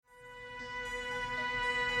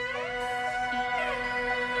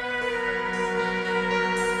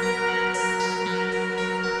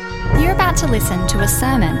about to listen to a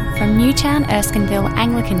sermon from Newtown Erskineville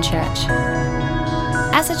Anglican Church.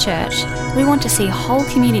 As a church, we want to see whole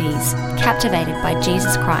communities captivated by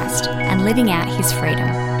Jesus Christ and living out his freedom.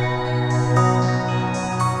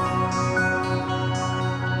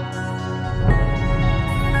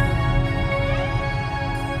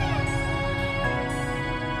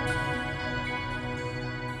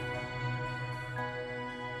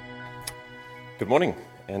 Good morning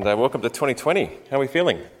and welcome to 2020. How are we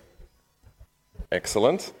feeling?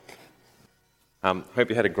 Excellent. Hope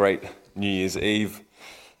you had a great New Year's Eve.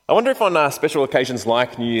 I wonder if on special occasions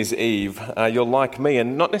like New Year's Eve, you're like me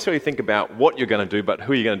and not necessarily think about what you're going to do, but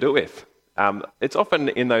who you're going to do it with. It's often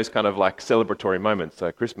in those kind of like celebratory moments,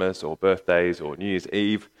 so Christmas or birthdays or New Year's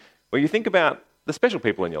Eve, where you think about the special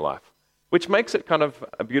people in your life, which makes it kind of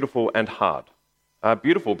beautiful and hard.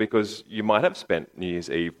 Beautiful because you might have spent New Year's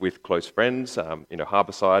Eve with close friends,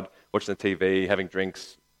 harbourside, watching the TV, having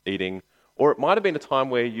drinks, eating, or it might have been a time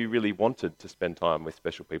where you really wanted to spend time with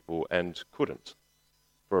special people and couldn't,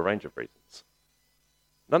 for a range of reasons.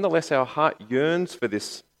 Nonetheless, our heart yearns for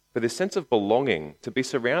this sense of belonging, to be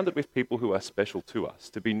surrounded with people who are special to us,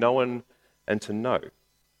 to be known and to know.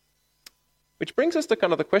 Which brings us to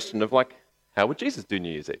kind of the question of how would Jesus do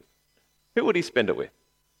New Year's Eve? Who would he spend it with?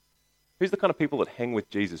 Who's the kind of people that hang with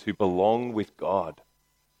Jesus, who belong with God?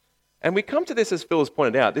 And we come to this, as Phil has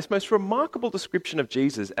pointed out, this most remarkable description of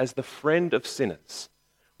Jesus as the friend of sinners,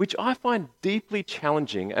 which I find deeply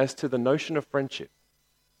challenging as to the notion of friendship.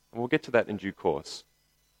 And we'll get to that in due course.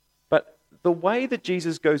 But the way that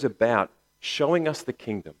Jesus goes about showing us the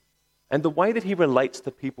kingdom, and the way that he relates to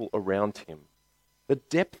people around him, the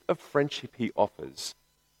depth of friendship he offers,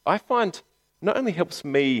 I find not only helps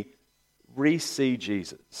me re-see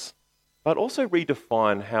Jesus, but also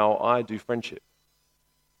redefine how I do friendship.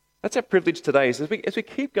 That's our privilege today, is as we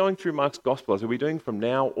keep going through Mark's Gospel, as we'll be doing from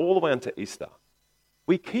now all the way until Easter,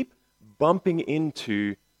 we keep bumping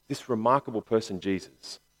into this remarkable person,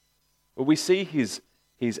 Jesus. Where we see his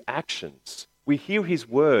actions, we hear his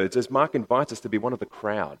words as Mark invites us to be one of the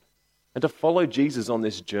crowd and to follow Jesus on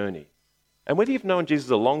this journey. And whether you've known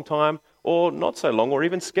Jesus a long time or not so long, or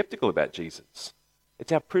even skeptical about Jesus,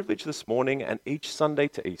 it's our privilege this morning and each Sunday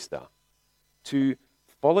to Easter to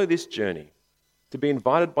follow this journey, to be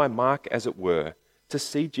invited by Mark, as it were, to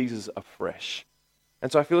see Jesus afresh.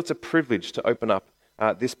 And so I feel it's a privilege to open up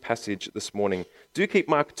this passage this morning. Do keep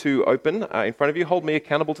Mark 2 open in front of you. Hold me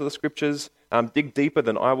accountable to the scriptures. Dig deeper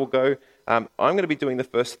than I will go. I'm going to be doing the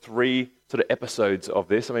first 3 sort of episodes of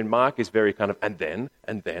this. I mean, Mark is very kind of and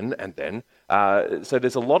then. So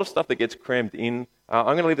there's a lot of stuff that gets crammed in. I'm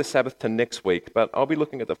going to leave the Sabbath to next week, but I'll be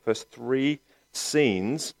looking at the first 3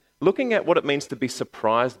 scenes, looking at what it means to be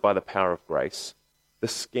surprised by the power of grace, the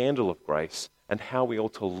scandal of grace, and how we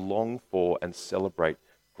ought to long for and celebrate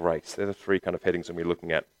grace. They're the 3 kind of headings that we're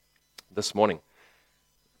looking at this morning.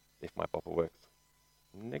 If my bopper works.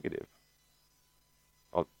 Negative.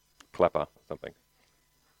 I'll clapper or something.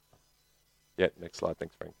 Yeah, next slide.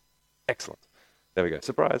 Thanks, Frank. Excellent. There we go.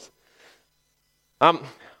 Surprise.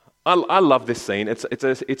 I love this scene. It's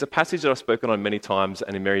a passage that I've spoken on many times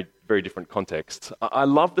and in very, very different contexts. I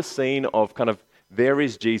love the scene of kind of there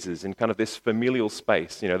is Jesus in kind of this familial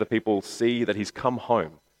space. The people see that he's come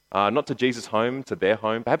home. Not to Jesus' home, to their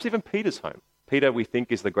home, perhaps even Peter's home. Peter, we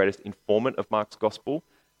think, is the greatest informant of Mark's gospel.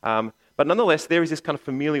 But nonetheless, there is this kind of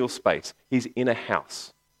familial space. He's in a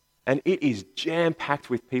house. And it is jam-packed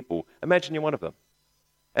with people. Imagine you're one of them.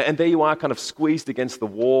 And there you are, kind of squeezed against the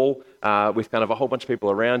wall with kind of a whole bunch of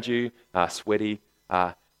people around you, sweaty,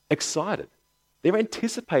 excited. They're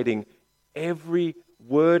anticipating every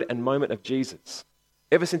word and moment of Jesus.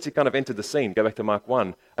 Ever since he kind of entered the scene, go back to Mark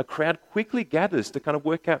 1, a crowd quickly gathers to kind of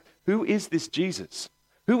work out, who is this Jesus?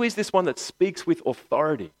 Who is this one that speaks with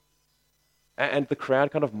authority? And the crowd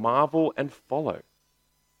kind of marvel and follow.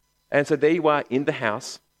 And so there you are in the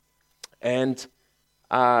house, and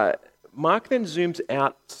Mark then zooms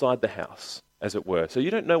outside the house, as it were. So you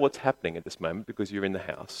don't know what's happening at this moment because you're in the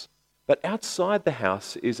house. But outside the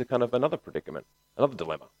house is a kind of another predicament, another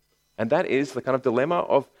dilemma. And that is the kind of dilemma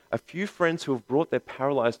of a few friends who have brought their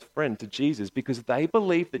paralyzed friend to Jesus because they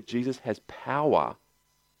believe that Jesus has power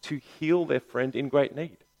to heal their friend in great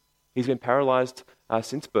need. He's been paralyzed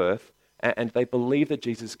since birth, and they believe that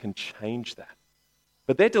Jesus can change that.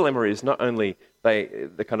 But their dilemma is not only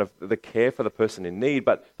the care for the person in need,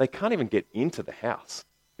 but they can't even get into the house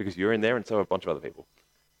because you're in there and so are a bunch of other people.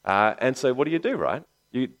 And so what do, right?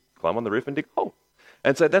 You climb on the roof and dig a hole.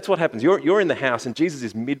 And so that's what happens. You're in the house and Jesus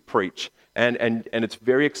is mid-preach and it's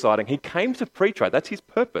very exciting. He came to preach, right? That's his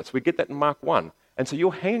purpose. We get that in Mark 1. And so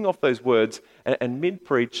you're hanging off those words and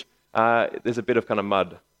mid-preach, there's a bit of kind of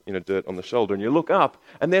mud dirt on the shoulder, and you look up,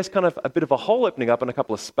 and there's kind of a bit of a hole opening up and a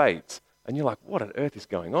couple of spades. And you're like, what on earth is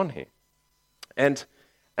going on here? And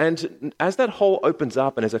as that hole opens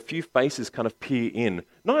up and as a few faces kind of peer in,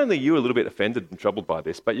 not only are you a little bit offended and troubled by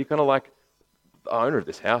this, but you're kind of like, the owner of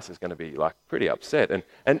this house is going to be like pretty upset.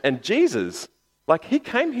 And Jesus, like, he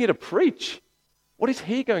came here to preach. What is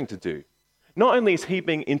he going to do? Not only is he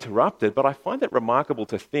being interrupted, but I find it remarkable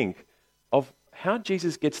to think of how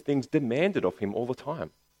Jesus gets things demanded of him all the time.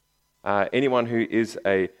 Anyone who is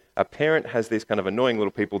a parent has these kind of annoying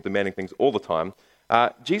little people demanding things all the time.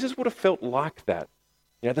 Jesus would have felt like that.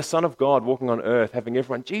 The Son of God walking on earth, having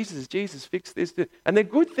everyone, Jesus, fix this. And they're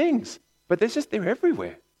good things, but they're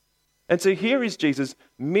everywhere. And so here is Jesus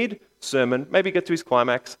mid-sermon, maybe get to his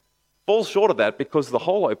climax, falls short of that because the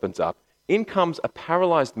hole opens up. In comes a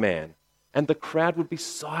paralyzed man, and the crowd would be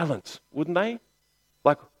silent, wouldn't they?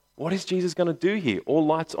 Like, what is Jesus going to do here? All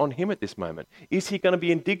lights on him at this moment. Is he going to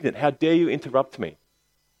be indignant? How dare you interrupt me?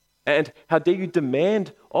 And how dare you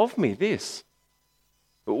demand of me this?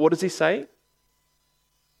 But what does he say?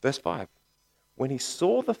 Verse 5. When he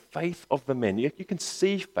saw the faith of the men, you can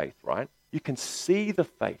see faith, right? You can see the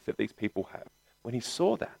faith that these people have. When he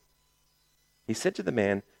saw that, he said to the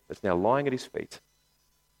man that's now lying at his feet,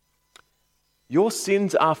 your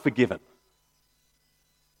sins are forgiven.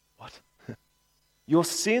 What? Your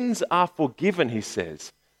sins are forgiven, he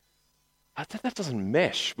says. That doesn't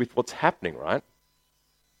mesh with what's happening, right?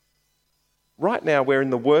 Right now, we're in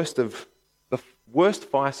the worst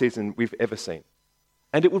fire season we've ever seen.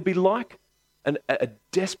 And it would be like a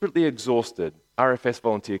desperately exhausted RFS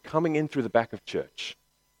volunteer coming in through the back of church.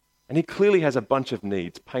 And he clearly has a bunch of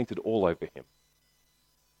needs painted all over him.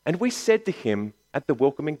 And we said to him at the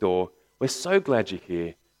welcoming door, we're so glad you're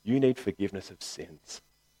here. You need forgiveness of sins.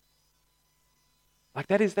 Like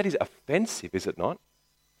that is offensive, is it not?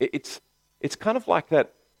 It's kind of like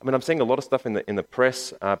that. I mean, I'm seeing a lot of stuff in the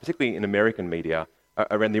press, particularly in American media,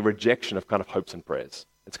 around the rejection of kind of hopes and prayers.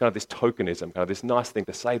 It's kind of this tokenism, kind of this nice thing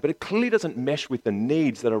to say, but it clearly doesn't mesh with the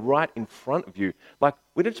needs that are right in front of you. Like,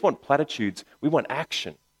 we don't just want platitudes, we want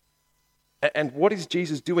action. And what is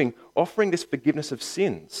Jesus doing? Offering this forgiveness of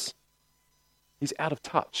sins. He's out of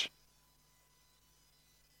touch.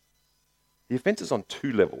 The offense is on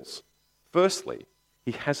two levels. Firstly,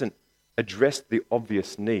 he hasn't addressed the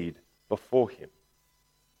obvious need before him.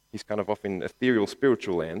 He's kind of off in ethereal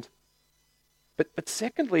spiritual land. But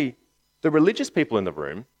secondly, the religious people in the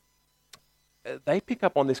room, they pick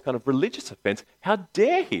up on this kind of religious offense. How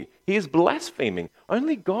dare he? He is blaspheming.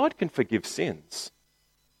 Only God can forgive sins.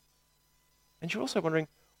 And you're also wondering,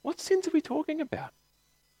 what sins are we talking about?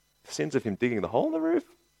 The sins of him digging the hole in the roof?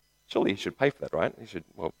 Surely he should pay for that, right? He should,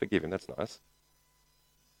 forgive him. That's nice.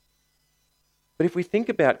 But if we think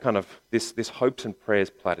about kind of this hopes and prayers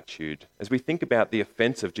platitude, as we think about the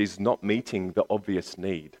offense of Jesus not meeting the obvious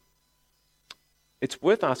need, it's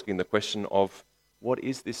worth asking the question of, what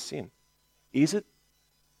is this sin? Is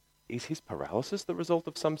his paralysis the result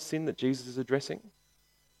of some sin that Jesus is addressing?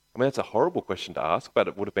 I mean, that's a horrible question to ask, but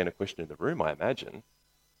it would have been a question in the room, I imagine.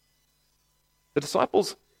 The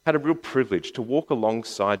disciples had a real privilege to walk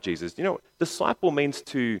alongside Jesus. Disciple means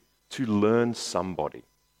to learn somebody.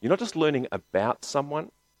 You're not just learning about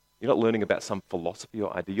someone. You're not learning about some philosophy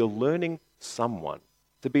or idea. You're learning someone.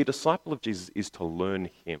 To be a disciple of Jesus is to learn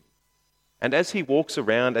him. And as he walks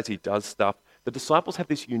around, as he does stuff, the disciples have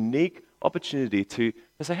this unique opportunity to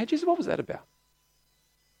say, hey, Jesus, what was that about?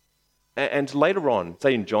 And later on,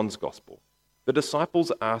 say in John's Gospel, the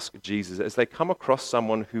disciples ask Jesus as they come across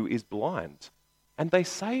someone who is blind. And they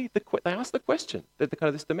ask the question that kind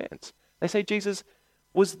of this demands. They say, Jesus,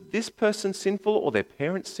 was this person sinful or their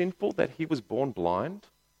parents sinful that he was born blind?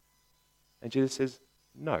 And Jesus says,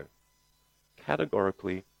 no.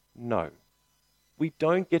 Categorically, no. We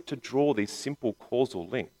don't get to draw these simple causal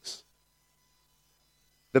links.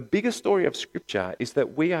 The bigger story of Scripture is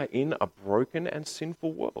that we are in a broken and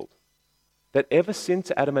sinful world. That ever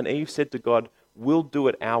since Adam and Eve said to God, we'll do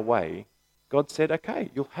it our way, God said,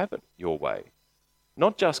 okay, you'll have it your way.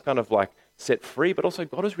 Not just kind of like set free, but also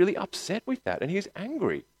God is really upset with that and he is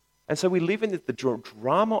angry. And so we live in the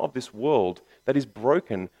drama of this world that is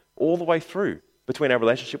broken all the way through between our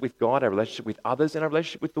relationship with God, our relationship with others, and our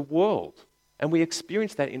relationship with the world. And we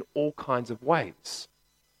experience that in all kinds of ways.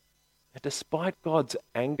 And despite God's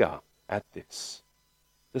anger at this,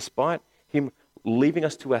 despite him leaving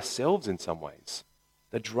us to ourselves in some ways,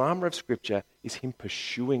 the drama of Scripture is him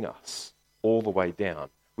pursuing us all the way down,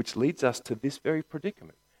 which leads us to this very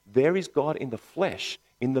predicament. There is God in the flesh,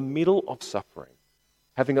 in the middle of suffering,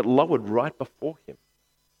 having it lowered right before him.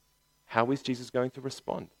 How is Jesus going to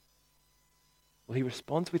respond? Well, he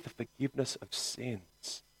responds with the forgiveness of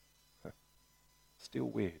sins. still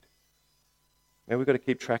weird. Maybe we've got to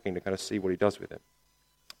keep tracking to kind of see what he does with it.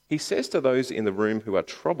 He says to those in the room who are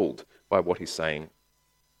troubled by what he's saying,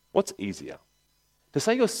 what's easier? To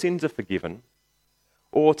say your sins are forgiven,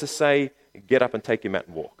 or to say, get up and take your mat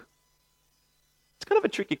and walk? It's kind of a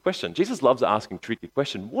tricky question. Jesus loves asking tricky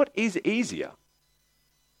questions. What is easier?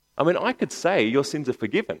 I mean, I could say your sins are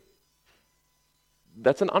forgiven.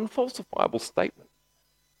 That's an unfalsifiable statement.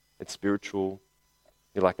 It's spiritual.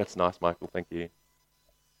 You're like, that's nice, Michael, thank you.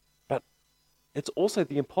 But it's also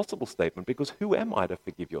the impossible statement, because who am I to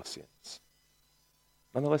forgive your sins?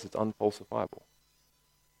 Nonetheless, it's unfalsifiable.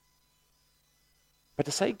 But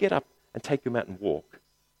to say, get up and take your mat and walk,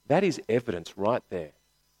 that is evidence right there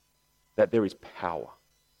that there is power,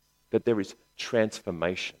 that there is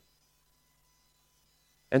transformation.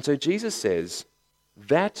 And so Jesus says,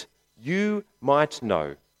 that you might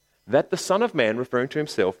know that the Son of Man, referring to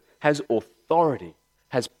himself, has authority,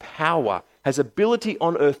 has power, has ability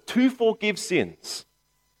on earth to forgive sins.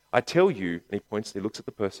 I tell you, and he looks at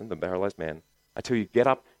the person, the paralyzed man, I tell you, get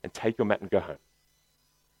up and take your mat and go home.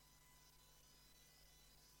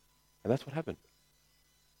 And that's what happened.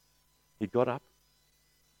 He got up,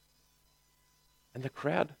 and the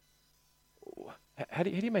crowd, how do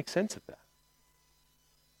you make sense of that?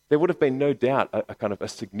 There would have been no doubt a kind of a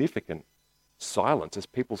significant silence as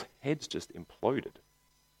people's heads just imploded.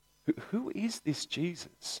 Who is this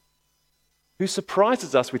Jesus who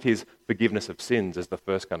surprises us with his forgiveness of sins as the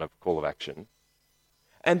first kind of call of action,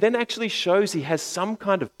 and then actually shows he has some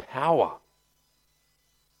kind of power?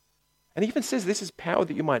 And he even says this is power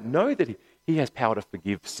that you might know that he has power to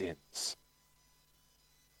forgive sins.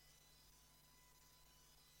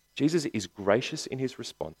 Jesus is gracious in his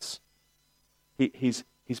response. His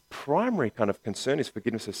primary kind of concern is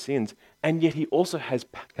forgiveness of sins, and yet he also has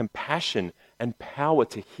compassion and power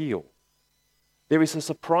to heal. There is a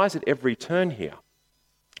surprise at every turn here.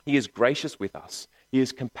 He is gracious with us. He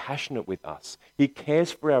is compassionate with us. He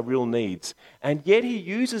cares for our real needs. And yet he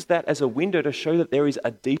uses that as a window to show that there is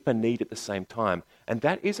a deeper need at the same time. And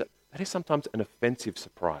that is sometimes an offensive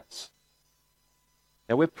surprise.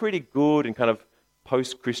 Now, we're pretty good in kind of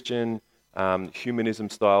post-Christian humanism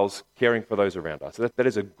styles, caring for those around us. That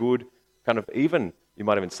is a good kind of, even, you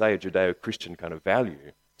might even say, a Judeo-Christian kind of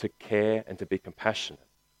value, to care and to be compassionate.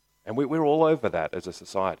 And we're all over that as a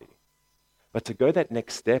society. But to go that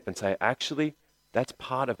next step and say, actually, that's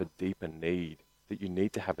part of a deeper need that you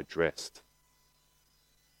need to have addressed.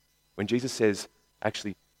 When Jesus says,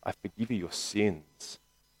 actually, I forgive you your sins,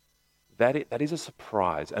 that is a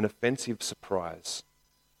surprise, an offensive surprise.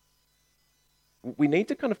 We need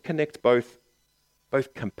to kind of connect both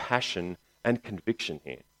compassion and conviction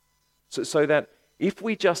here. So that if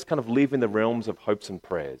we just kind of live in the realms of hopes and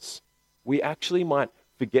prayers, we actually might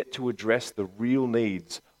forget to address the real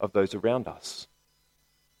needs of those around us.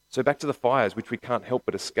 So back to the fires, which we can't help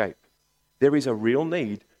but escape. There is a real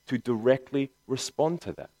need to directly respond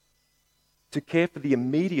to that, to care for the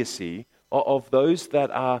immediacy of those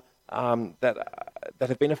that are that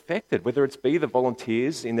have been affected, whether it's be the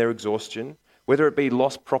volunteers in their exhaustion, whether it be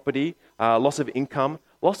lost property, loss of income,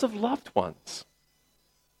 loss of loved ones.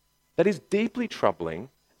 That is deeply troubling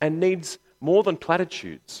and needs more than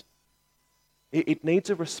platitudes. It needs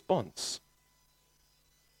a response.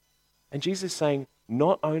 And Jesus is saying,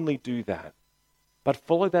 not only do that, but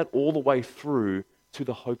follow that all the way through to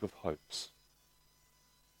the hope of hopes.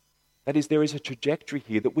 That is, there is a trajectory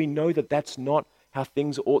here that we know that that's not how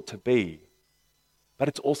things ought to be, but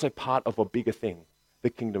it's also part of a bigger thing, the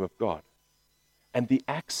kingdom of God. And the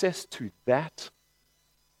access to that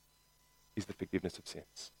is the forgiveness of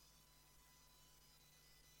sins.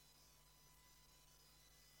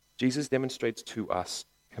 Jesus demonstrates to us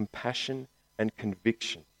compassion and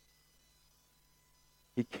conviction.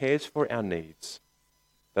 He cares for our needs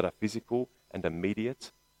that are physical and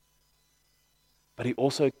immediate, but he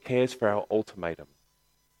also cares for our ultimatum.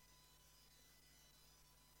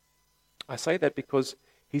 I say that because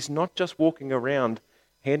he's not just walking around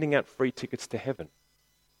handing out free tickets to heaven.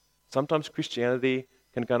 Sometimes Christianity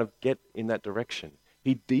can kind of get in that direction.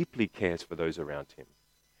 He deeply cares for those around him.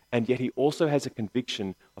 And yet he also has a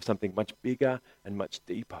conviction of something much bigger and much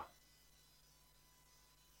deeper.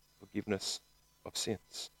 Forgiveness of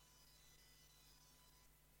sins.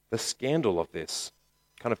 The scandal of this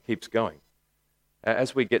kind of keeps going.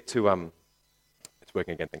 As we get to... it's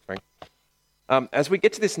working again, thanks, Frank. As we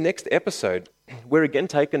get to this next episode, we're again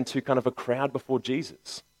taken to kind of a crowd before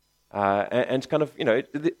Jesus. And kind of,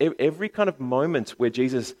 every kind of moment where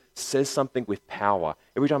Jesus says something with power,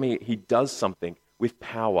 every time he does something with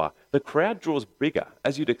power, the crowd draws bigger,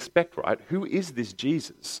 as you'd expect, right? Who is this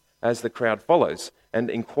Jesus? As the crowd follows and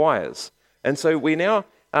inquires. And so we're now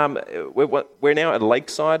at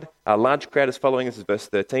Lakeside. A large crowd is following us, is verse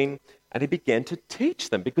 13. And he began to teach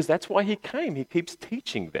them, because that's why he came. He keeps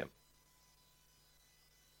teaching them.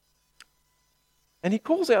 And he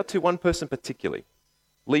calls out to one person particularly,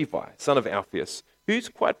 Levi, son of Alphaeus, who's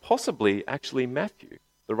quite possibly actually Matthew,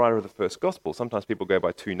 the writer of the first gospel. Sometimes people go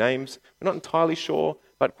by two names. We're not entirely sure,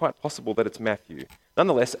 but quite possible that it's Matthew.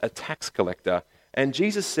 Nonetheless, a tax collector. And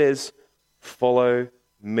Jesus says, "Follow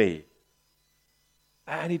me."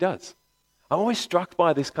 And he does. I'm always struck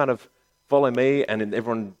by this kind of follow me, and then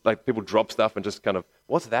everyone, like people drop stuff and just kind of,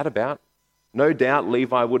 what's that about? No doubt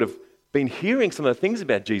Levi would have been hearing some of the things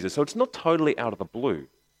about Jesus, so it's not totally out of the blue.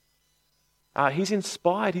 He's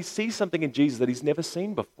inspired. He sees something in Jesus that he's never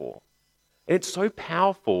seen before. And it's so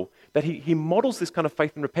powerful that he models this kind of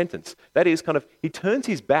faith and repentance. That is, kind of, he turns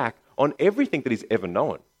his back on everything that he's ever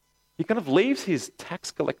known. He kind of leaves his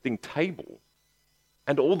tax collecting table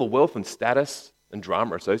and all the wealth and status and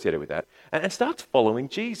drama associated with that, and starts following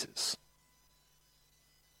Jesus.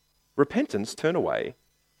 Repentance, turn away,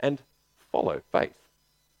 and follow faith.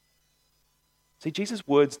 See, Jesus'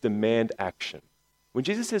 words demand action. When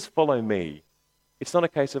Jesus says, "Follow me," it's not a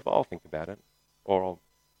case of, I'll think about it, or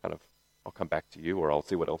I'll come back to you, or I'll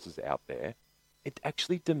see what else is out there. It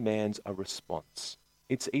actually demands a response.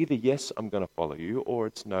 It's either, yes, I'm going to follow you, or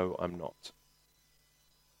it's no, I'm not.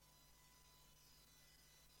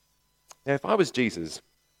 Now, if I was Jesus,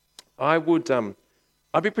 I'd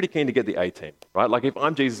be pretty keen to get the A team, right? Like if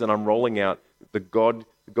I'm Jesus and I'm rolling out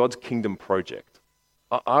God's kingdom project,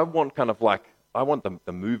 I want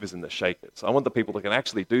the movers and the shakers. I want the people that can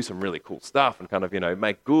actually do some really cool stuff and kind of,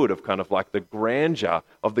 make good of kind of like the grandeur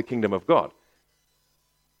of the kingdom of God.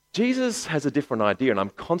 Jesus has a different idea, and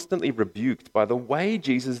I'm constantly rebuked by the way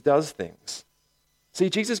Jesus does things.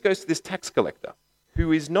 See, Jesus goes to this tax collector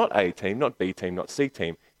who is not A team, not B team, not C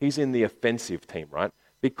team. He's in the offensive team, right?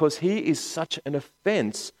 Because he is such an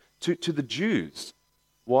offense to the Jews.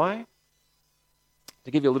 Why?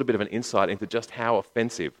 To give you a little bit of an insight into just how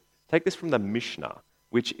offensive. Take this from the Mishnah,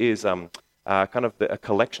 which is a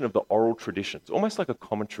collection of the oral traditions, almost like a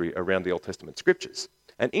commentary around the Old Testament scriptures.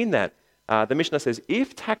 And in that, the Mishnah says,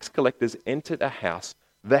 if tax collectors entered a house,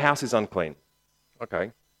 the house is unclean.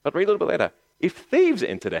 Okay, but read a little bit later. If thieves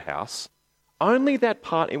entered a house, only that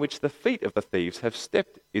part in which the feet of the thieves have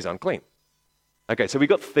stepped is unclean. Okay, so we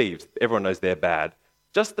got thieves. Everyone knows they're bad.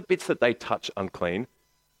 Just the bits that they touch, unclean.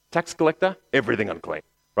 Tax collector, everything unclean,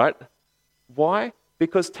 right? Why?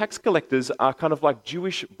 Because tax collectors are kind of like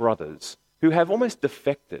Jewish brothers who have almost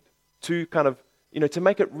defected to kind of, to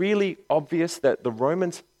make it really obvious that the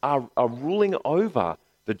Romans are ruling over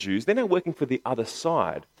the Jews. They're now working for the other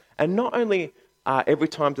side. And not only every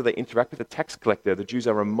time do they interact with a tax collector, the Jews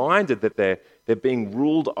are reminded that they're being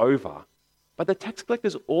ruled over. But the tax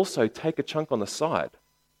collectors also take a chunk on the side.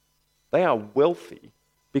 They are wealthy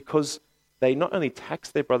because they not only tax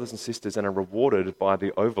their brothers and sisters and are rewarded by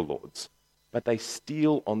the overlords, but they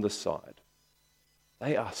steal on the side.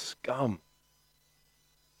 They are scum.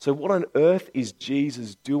 So what on earth is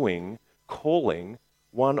Jesus doing, calling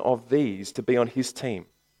one of these to be on his team?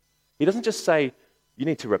 He doesn't just say, you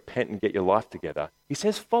need to repent and get your life together. He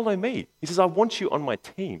says, follow me. He says, I want you on my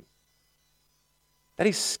team. That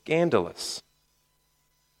is scandalous.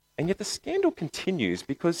 And yet the scandal continues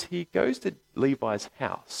because he goes to Levi's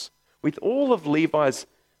house with all of Levi's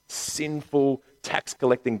sinful tax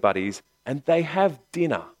collecting buddies, and they have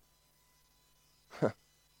dinner.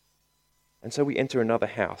 And so we enter another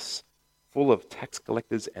house full of tax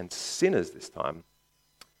collectors and sinners this time.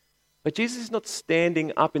 But Jesus is not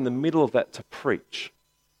standing up in the middle of that to preach.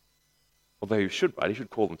 Although he should, right? He should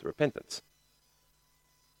call them to repentance.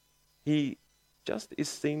 He just is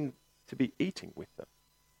seen to be eating with them.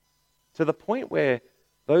 To the point where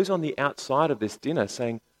those on the outside of this dinner are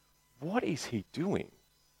saying, what is he doing?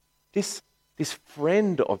 This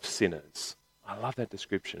friend of sinners. I love that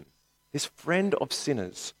description. This friend of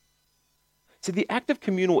sinners. See, the act of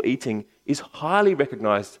communal eating is highly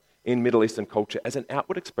recognized in Middle Eastern culture as an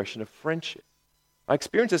outward expression of friendship. I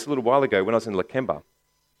experienced this a little while ago when I was in Lakemba.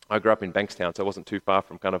 I grew up in Bankstown, so I wasn't too far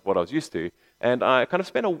from kind of what I was used to. And I kind of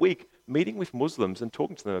spent a week meeting with Muslims and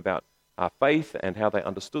talking to them about faith and how they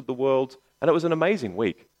understood the world. And it was an amazing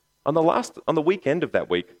week. On the weekend of that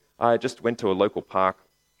week, I just went to a local park.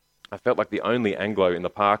 I felt like the only Anglo in the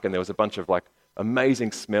park, and there was a bunch of like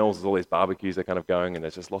amazing smells. There's all these barbecues that are kind of going, and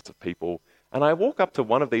there's just lots of people. And I walk up to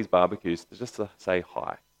one of these barbecues just to say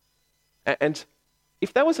hi. And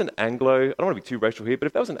if that was an Anglo, I don't want to be too racial here, but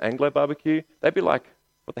if that was an Anglo barbecue, they'd be like,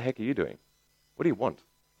 what the heck are you doing? What do you want?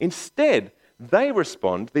 Instead, they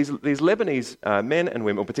respond, these Lebanese men and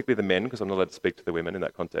women, or particularly the men, because I'm not allowed to speak to the women in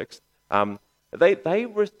that context, they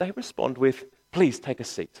respond with, please take a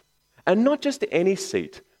seat. And not just any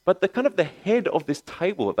seat, but the head of this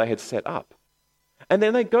table that they had set up. And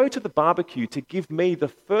then they go to the barbecue to give me the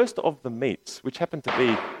first of the meats, which happened to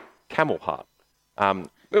be camel heart.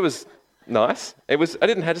 It was nice. I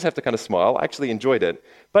didn't just have to kind of smile. I actually enjoyed it.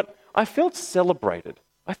 But I felt celebrated.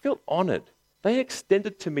 I felt honored. They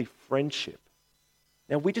extended to me friendship.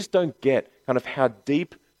 Now, we just don't get kind of how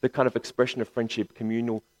deep the kind of expression of friendship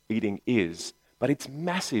communal eating is, but it's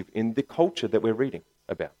massive in the culture that we're reading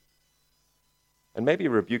about. And maybe a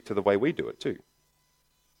rebuke to the way we do it too.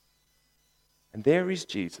 And there is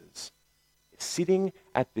Jesus sitting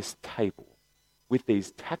at this table with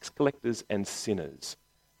these tax collectors and sinners.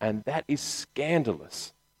 And that is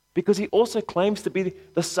scandalous because he also claims to be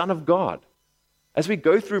the Son of God. As we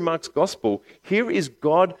go through Mark's gospel, here is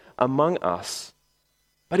God among us,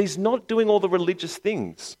 but he's not doing all the religious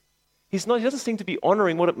things. He doesn't seem to be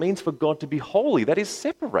honoring what it means for God to be holy. That is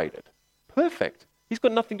separated, perfect. He's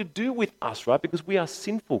got nothing to do with us, right? Because we are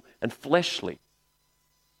sinful and fleshly.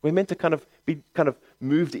 We're meant to be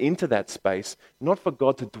moved into that space, not for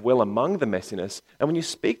God to dwell among the messiness. And when you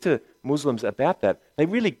speak to Muslims about that, they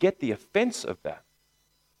really get the offense of that.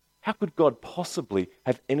 How could God possibly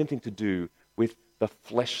have anything to do with the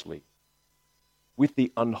fleshly, with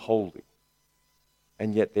the unholy?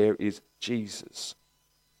 And yet there is Jesus.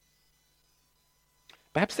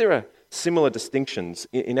 Perhaps there are similar distinctions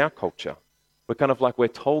in our culture. We're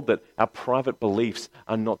told that our private beliefs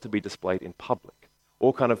are not to be displayed in public.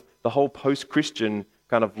 Or the whole post-Christian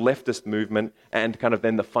leftist movement and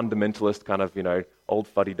then the fundamentalist old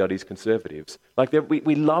fuddy-duddies conservatives.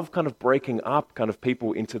 We love breaking up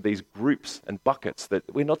people into these groups and buckets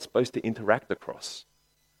that we're not supposed to interact across.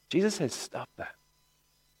 Jesus has stopped that.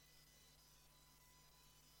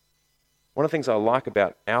 One of the things I like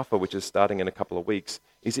about Alpha, which is starting in a couple of weeks,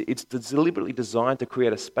 is it's deliberately designed to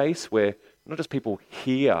create a space where not just people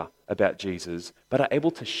hear about Jesus, but are able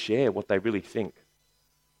to share what they really think.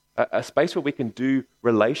 A space where we can do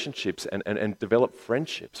relationships and develop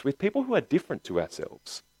friendships with people who are different to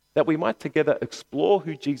ourselves, that we might together explore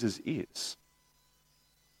who Jesus is.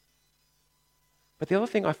 But the other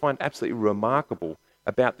thing I find absolutely remarkable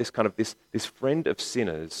about this this friend of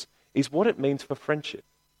sinners is what it means for friendship.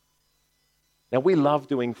 Now, we love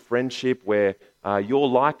doing friendship where you're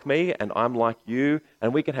like me and I'm like you,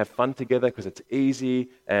 and we can have fun together because it's easy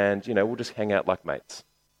and, we'll just hang out like mates.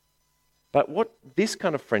 But what this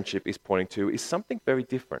kind of friendship is pointing to is something very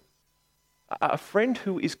different. A friend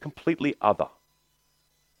who is completely other.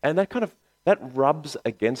 And that rubs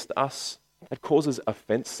against us. It causes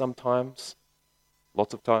offense sometimes,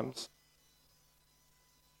 lots of times.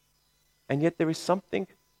 And yet there is something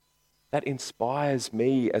that inspires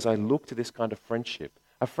me as I look to this kind of friendship.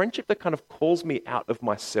 A friendship that calls me out of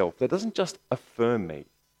myself, that doesn't just affirm me,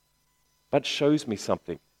 but shows me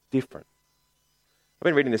something different. I've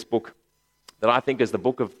been reading this book that I think is the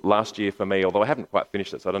book of last year for me, although I haven't quite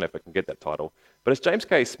finished it, so I don't know if I can get that title. But it's James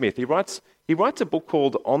K. Smith. He writes a book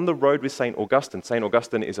called On the Road with St. Augustine. St.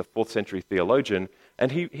 Augustine is a 4th century theologian,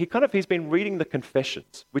 and he's been reading the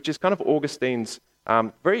Confessions, which is Augustine's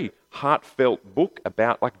very heartfelt book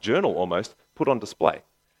about, like journal almost, put on display.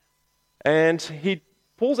 And he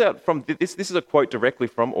pulls out from, this is a quote directly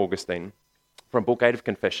from Augustine, from Book 8 of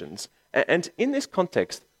Confessions. And in this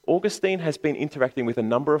context, Augustine has been interacting with a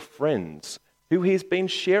number of friends who he has been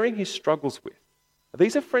sharing his struggles with.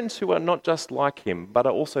 These are friends who are not just like him, but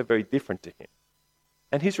are also very different to him.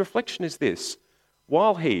 And his reflection is this: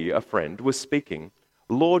 while he, a friend, was speaking,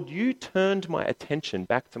 Lord, you turned my attention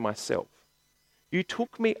back to myself. You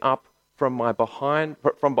took me up from behind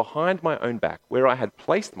my own back, where I had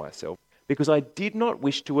placed myself, because I did not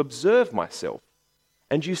wish to observe myself.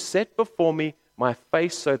 And you set before me my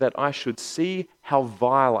face so that I should see how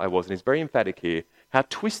vile I was. And he's very emphatic here. How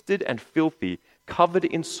twisted and filthy, covered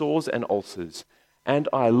in sores and ulcers. And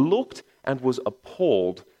I looked and was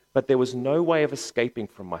appalled, but there was no way of escaping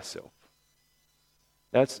from myself.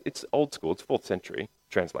 Now, it's old school. It's 4th century,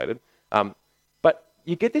 translated. But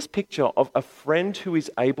you get this picture of a friend who is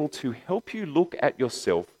able to help you look at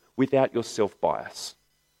yourself without your self-bias.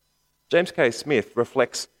 James K. Smith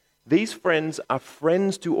reflects, these friends are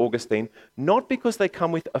friends to Augustine, not because they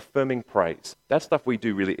come with affirming praise. That stuff we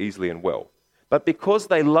do really easily and well. But because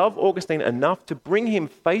they love Augustine enough to bring him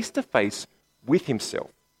face to face with himself,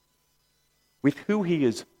 with who he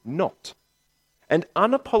is not, and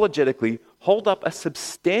unapologetically hold up a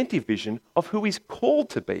substantive vision of who he's called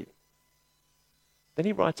to be. Then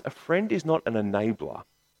he writes, a friend is not an enabler.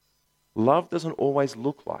 Love doesn't always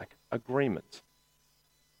look like agreement.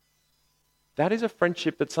 That is a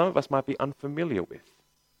friendship that some of us might be unfamiliar with.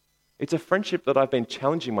 It's a friendship that I've been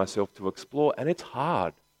challenging myself to explore, and it's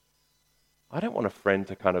hard. I don't want a friend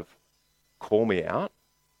to kind of call me out,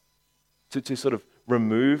 to sort of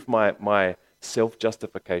remove my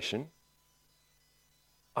self-justification.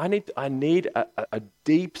 I need a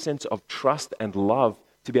deep sense of trust and love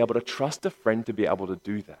to be able to trust a friend to be able to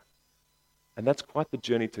do that. And that's quite the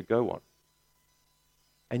journey to go on.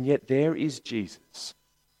 And yet there is Jesus,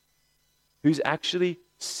 who's actually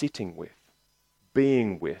sitting with,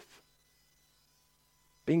 being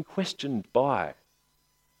questioned by,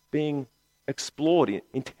 being explored,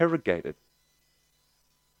 interrogated,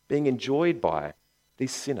 being enjoyed by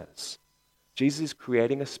these sinners. Jesus is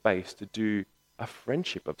creating a space to do a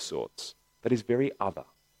friendship of sorts that is very other.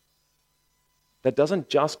 That doesn't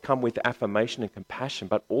just come with affirmation and compassion,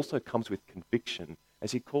 but also comes with conviction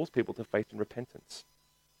as he calls people to faith and repentance.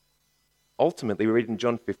 Ultimately, we read in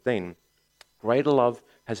John 15, greater love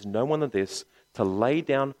has no one than this, to lay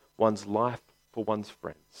down one's life for one's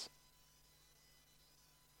friends.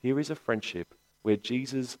 Here is a friendship where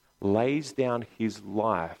Jesus lays down his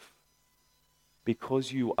life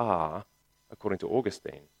because you are, according to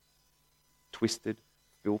Augustine, twisted,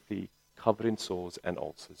 filthy, covered in sores and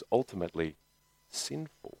ulcers, ultimately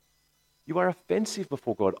sinful. You are offensive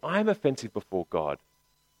before God. I'm offensive before God.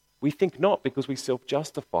 We think not because we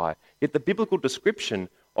self-justify. Yet the biblical description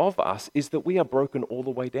of us is that we are broken all the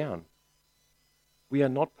way down. We are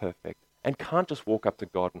not perfect and can't just walk up to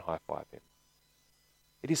God and high-five him.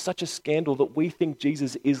 It is such a scandal that we think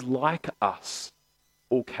Jesus is like us,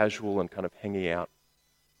 all casual and kind of hanging out.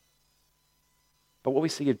 But what we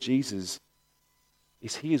see of Jesus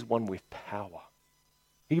is he is one with power.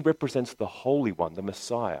 He represents the Holy One, the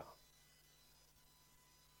Messiah.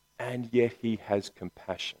 And yet he has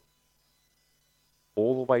compassion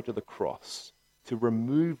all the way to the cross to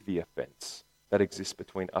remove the offense that exists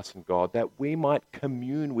between us and God, that we might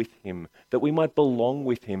commune with him, that we might belong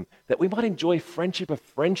with him, that we might enjoy friendship of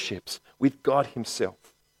friendships with God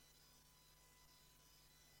himself.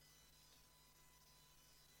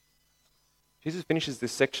 Jesus finishes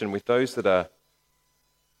this section with those that are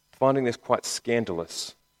finding this quite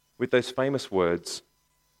scandalous, with those famous words,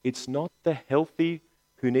 it's not the healthy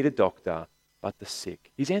who need a doctor, but the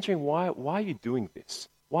sick. He's answering, why are you doing this?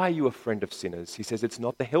 Why are you a friend of sinners? He says, it's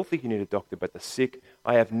not the healthy who need a doctor, but the sick.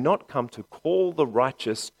 I have not come to call the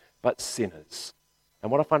righteous, but sinners. And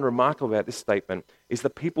what I find remarkable about this statement is the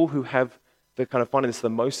people who have the kind of finding this the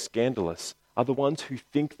most scandalous are the ones who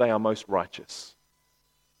think they are most righteous.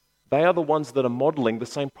 They are the ones that are modeling the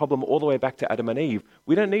same problem all the way back to Adam and Eve.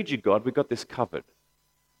 We don't need you, God. We've got this covered.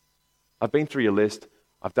 I've been through your list.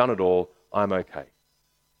 I've done it all. I'm okay.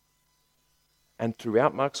 And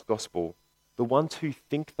throughout Mark's gospel, the ones who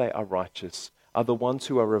think they are righteous are the ones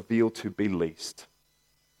who are revealed to be least.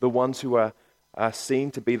 The ones who are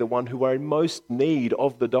seen to be the one who are in most need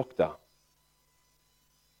of the doctor.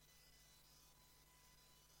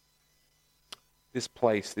 This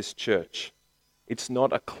place, this church, it's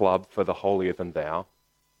not a club for the holier than thou.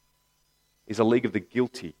 It's a league of the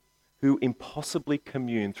guilty who impossibly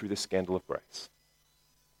commune through the scandal of grace.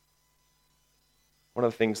 One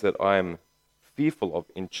of the things that I am fearful of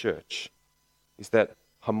in church is that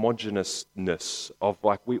homogeneousness of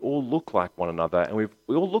like we all look like one another and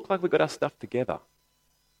we all look like we've got our stuff together.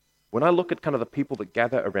 When I look at kind of the people that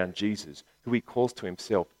gather around Jesus, who he calls to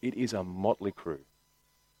himself, it is a motley crew.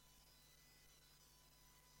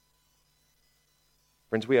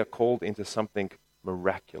 Friends, we are called into something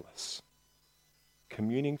miraculous,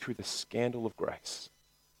 communing through the scandal of grace.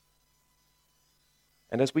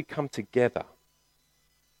 And as we come together,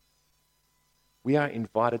 we are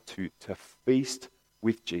invited to feast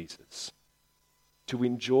with Jesus, to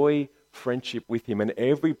enjoy friendship with him and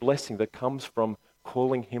every blessing that comes from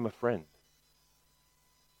calling him a friend.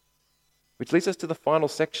 Which leads us to the final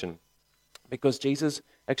section, because Jesus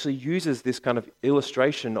actually uses this kind of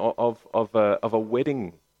illustration of a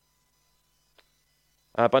wedding.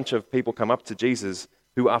 A bunch of people come up to Jesus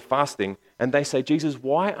who are fasting, and they say, Jesus,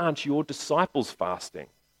 why aren't your disciples fasting?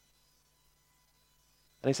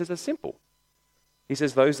 And he says, it's simple. He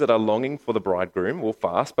says, those that are longing for the bridegroom will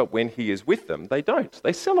fast, but when he is with them, they don't.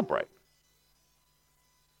 They celebrate.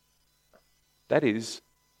 That is,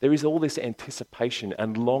 there is all this anticipation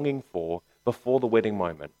and longing for before the wedding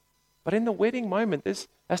moment. But in the wedding moment,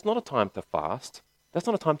 that's not a time to fast. That's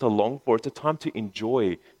not a time to long for. It's a time to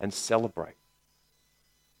enjoy and celebrate.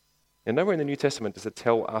 And nowhere in the New Testament does it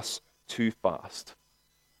tell us to fast.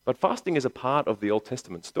 But fasting is a part of the Old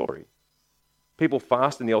Testament story. People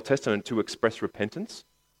fast in the Old Testament to express repentance,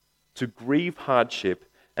 to grieve hardship,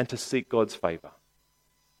 and to seek God's favor.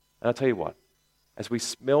 And I'll tell you what, as we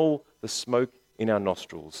smell the smoke in our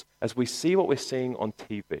nostrils as we see what we're seeing on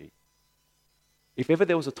TV. If ever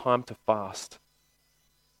there was a time to fast,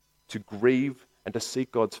 to grieve and to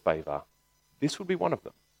seek God's favor, this would be one of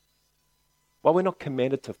them. While we're not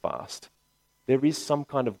commanded to fast, there is some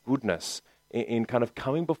kind of goodness in kind of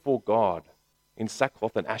coming before God in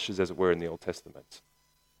sackcloth and ashes, as it were, in the Old Testament.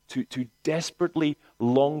 To desperately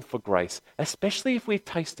long for grace, especially if we've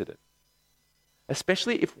tasted it.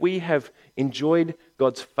 Especially if we have enjoyed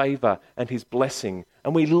God's favor and his blessing,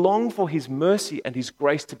 and we long for his mercy and his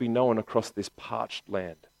grace to be known across this parched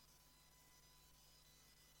land.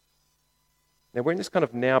 Now, we're in this kind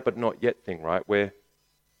of now but not yet thing, right? Where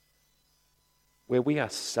we are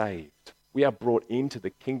saved. We are brought into the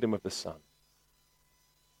kingdom of the Son.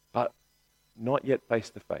 But not yet face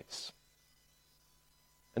to face.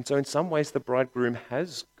 And so in some ways the bridegroom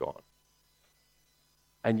has gone.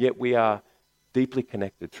 And yet we are deeply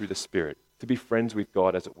connected through the Spirit to be friends with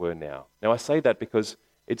God, as it were, now. Now I say that because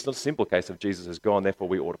it's not a simple case of Jesus has gone, therefore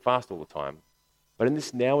we ought to fast all the time. But in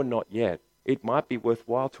this now and not yet, it might be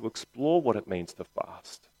worthwhile to explore what it means to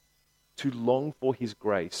fast, to long for his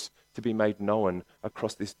grace to be made known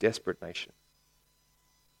across this desperate nation.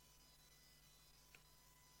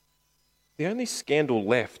 The only scandal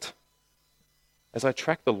left, as I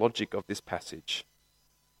track the logic of this passage,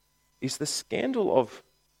 is the scandal of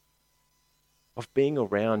being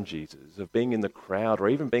around Jesus, of being in the crowd, or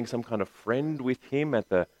even being some kind of friend with him at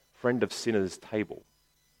the friend of sinners table,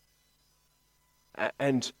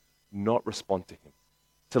 and not respond to him.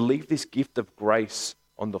 To leave this gift of grace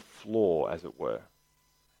on the floor, as it were.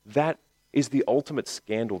 That is the ultimate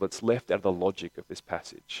scandal that's left out of the logic of this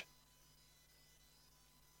passage.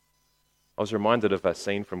 I was reminded of a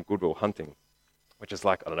scene from Good Will Hunting, which is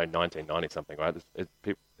like, 1990 something, right?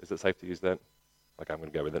 Is it safe to use that? Okay, I'm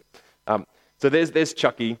going to go with it. So there's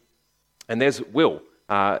Chucky, and there's Will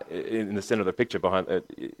in the center of the picture behind.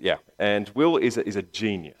 And Will is a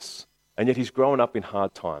genius, and yet he's grown up in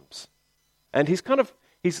hard times, and he's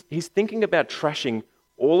thinking about trashing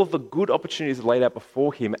all of the good opportunities laid out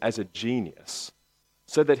before him as a genius,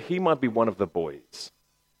 so that he might be one of the boys,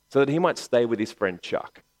 so that he might stay with his friend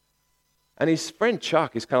Chuck. And his friend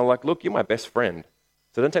Chuck is kind of like, look, you're my best friend,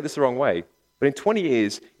 so don't take this the wrong way. But in 20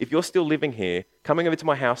 years, if you're still living here, coming over to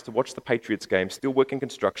my house to watch the Patriots game, still working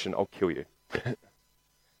construction, I'll kill you.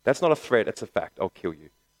 That's not a threat, it's a fact. I'll kill you.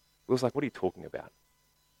 Will's like, what are you talking about?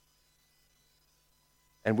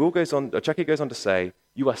 And Chucky goes on to say,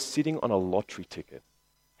 you are sitting on a lottery ticket.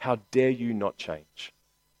 How dare you not change?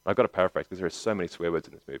 I've got to paraphrase because there are so many swear words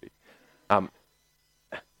in this movie.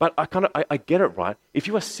 But I get it, right? If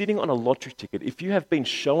you are sitting on a lottery ticket, if you have been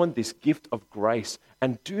shown this gift of grace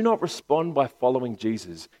and do not respond by following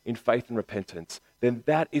Jesus in faith and repentance, then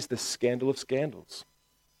that is the scandal of scandals.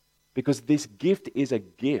 Because this gift is a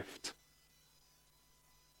gift.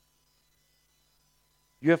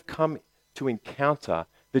 You have come to encounter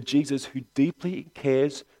the Jesus who deeply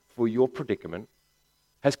cares for your predicament,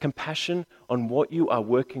 has compassion on what you are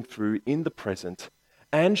working through in the present,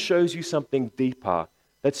 and shows you something deeper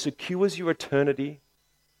that secures your eternity,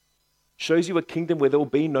 shows you a kingdom where there will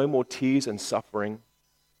be no more tears and suffering.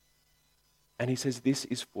 And he says, this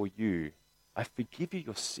is for you. I forgive you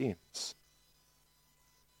your sins.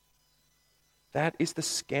 That is the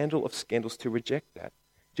scandal of scandals, to reject that.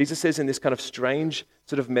 Jesus says in this kind of strange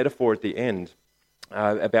sort of metaphor at the end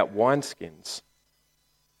about wineskins,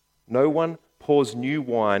 no one pours new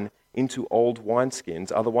wine into old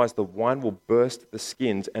wineskins, otherwise the wine will burst the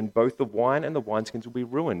skins and both the wine and the wineskins will be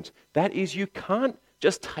ruined. That is, you can't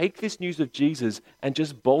just take this news of Jesus and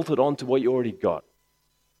just bolt it on to what you already got.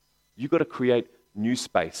 You've got to create new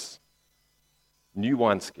space, new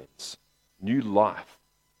wineskins, new life,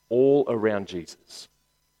 all around Jesus.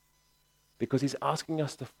 Because he's asking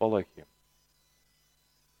us to follow him.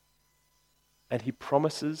 And he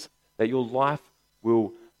promises that your life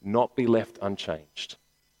will not be left unchanged.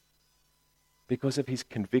 Because of his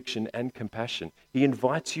conviction and compassion, he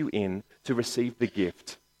invites you in to receive the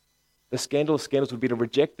gift. The scandal of scandals would be to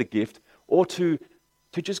reject the gift or to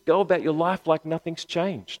just go about your life like nothing's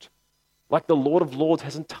changed. Like the Lord of Lords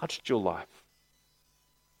hasn't touched your life.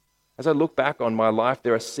 As I look back on my life,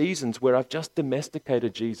 there are seasons where I've just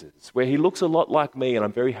domesticated Jesus, where he looks a lot like me and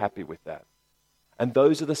I'm very happy with that. And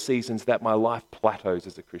those are the seasons that my life plateaus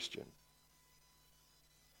as a Christian.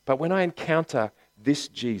 But when I encounter this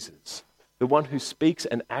Jesus, the one who speaks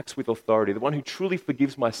and acts with authority, the one who truly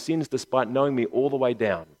forgives my sins despite knowing me all the way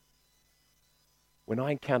down, when I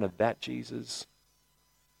encounter that Jesus,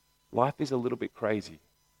 life is a little bit crazy,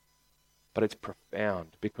 but it's profound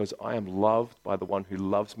because I am loved by the one who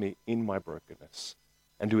loves me in my brokenness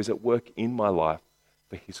and who is at work in my life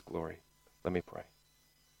for his glory. Let me pray.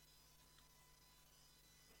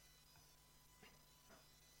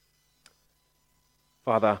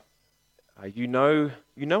 Father, you know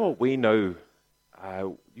what we know.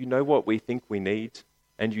 You know what we think we need,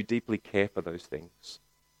 and you deeply care for those things.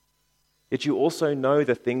 Yet you also know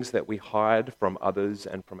the things that we hide from others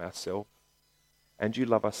and from ourselves, and you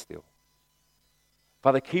love us still.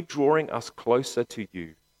 Father, keep drawing us closer to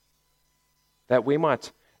you, that we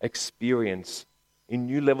might experience in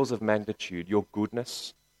new levels of magnitude your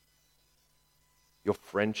goodness, your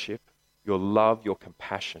friendship, your love, your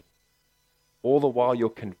compassion, all the while your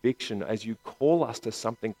conviction as you call us to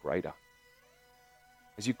something greater,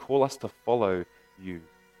 as you call us to follow you.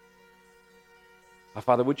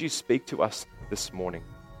 Father, would you speak to us this morning?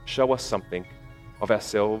 Show us something of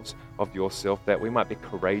ourselves, of yourself, that we might be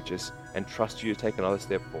courageous and trust you to take another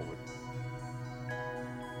step forward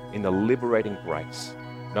in the liberating grace,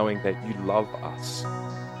 knowing that you love us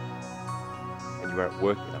and you are at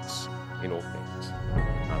work in us in all things.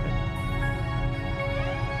 Amen.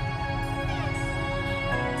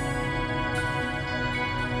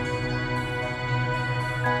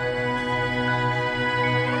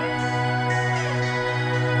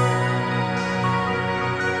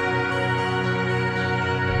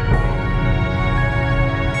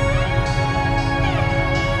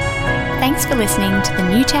 Thanks for listening to the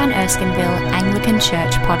Newtown Erskineville Anglican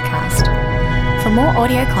Church podcast. For more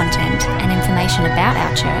audio content and information about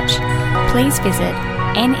our church, please visit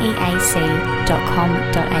neac.com.au.